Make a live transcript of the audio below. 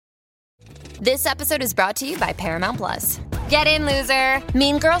This episode is brought to you by Paramount Plus. Get in, loser!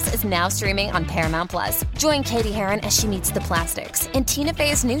 Mean Girls is now streaming on Paramount Plus. Join Katie Heron as she meets the plastics in Tina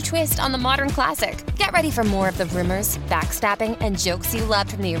Fey's new twist on the modern classic. Get ready for more of the rumors, backstabbing, and jokes you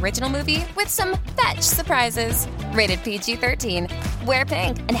loved from the original movie with some fetch surprises. Rated PG-13. Wear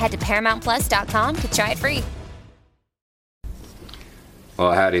pink and head to ParamountPlus.com to try it free.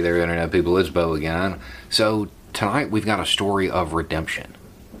 Well, howdy there, Internet people. It's Bo again. So, tonight we've got a story of redemption.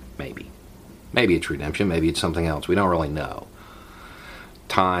 Maybe. Maybe it's redemption, maybe it's something else. We don't really know.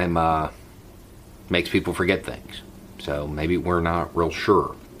 Time makes people forget things. So maybe we're not real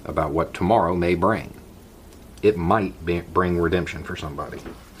sure about what tomorrow may bring. It might bring redemption for somebody.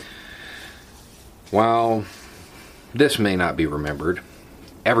 While this may not be remembered,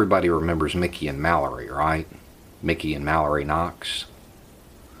 everybody remembers Mickey and Mallory, right? Mickey and Mallory Knox.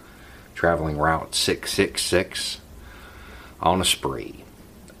 Traveling Route 666 on a spree.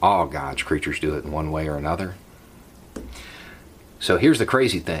 All God's creatures do it in one way or another. So here's the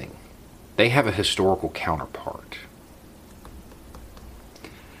crazy thing. They have a historical counterpart.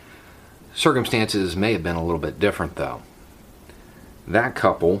 Circumstances may have been a little bit different, though. That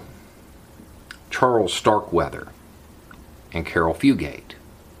couple, Charles Starkweather and Carol Fugate.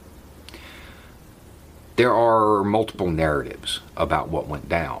 There are multiple narratives about what went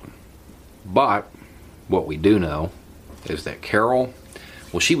down. But what we do know is that Carol,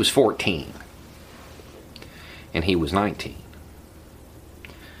 well, she was 14, and he was 19.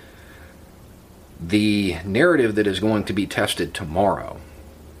 The narrative that is going to be tested tomorrow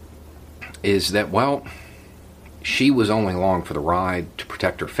is that, well, she was only along for the ride to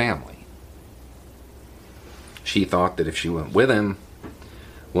protect her family. She thought that if she went with him,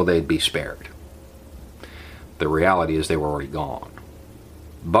 well, they'd be spared. The reality is they were already gone.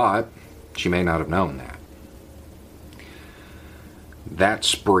 But she may not have known that. That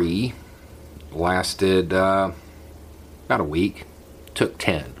spree lasted about a week, took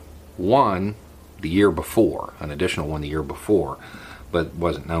 10. One the year before, an additional one the year before, but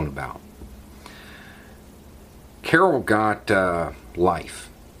wasn't known about. Carol got life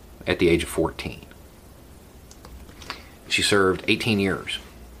at the age of 14. She served 18 years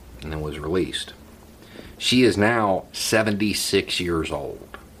and then was released. She is now 76 years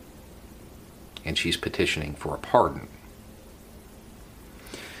old, and she's petitioning for a pardon.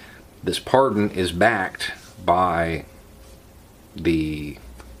 This pardon is backed by the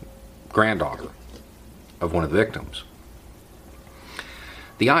granddaughter of one of the victims.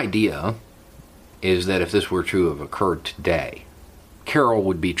 The idea is that if this were to have occurred today, Carol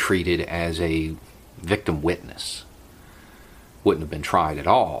would be treated as a victim witness. Wouldn't have been tried at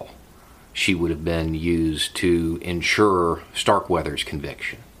all. She would have been used to ensure Starkweather's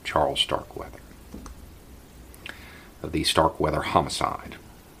conviction, Charles Starkweather, of the Starkweather homicide.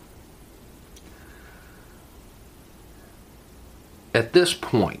 At this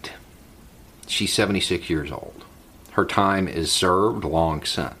point, she's 76 years old. Her time is served long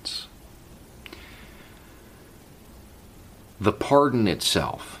since. The pardon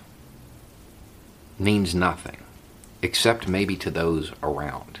itself means nothing, except maybe to those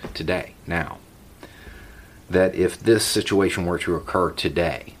around today, now. That if this situation were to occur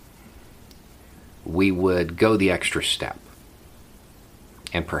today, we would go the extra step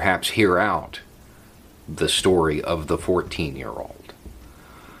and perhaps hear out the story of the 14-year-old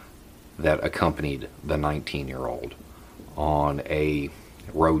that accompanied the 19-year-old on a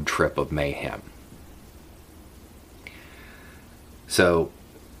road trip of mayhem. So,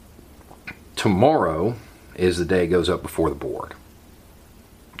 tomorrow is the day it goes up before the board.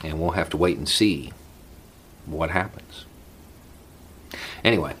 And we'll have to wait and see what happens.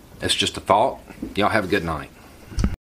 Anyway, that's just a thought. Y'all have a good night.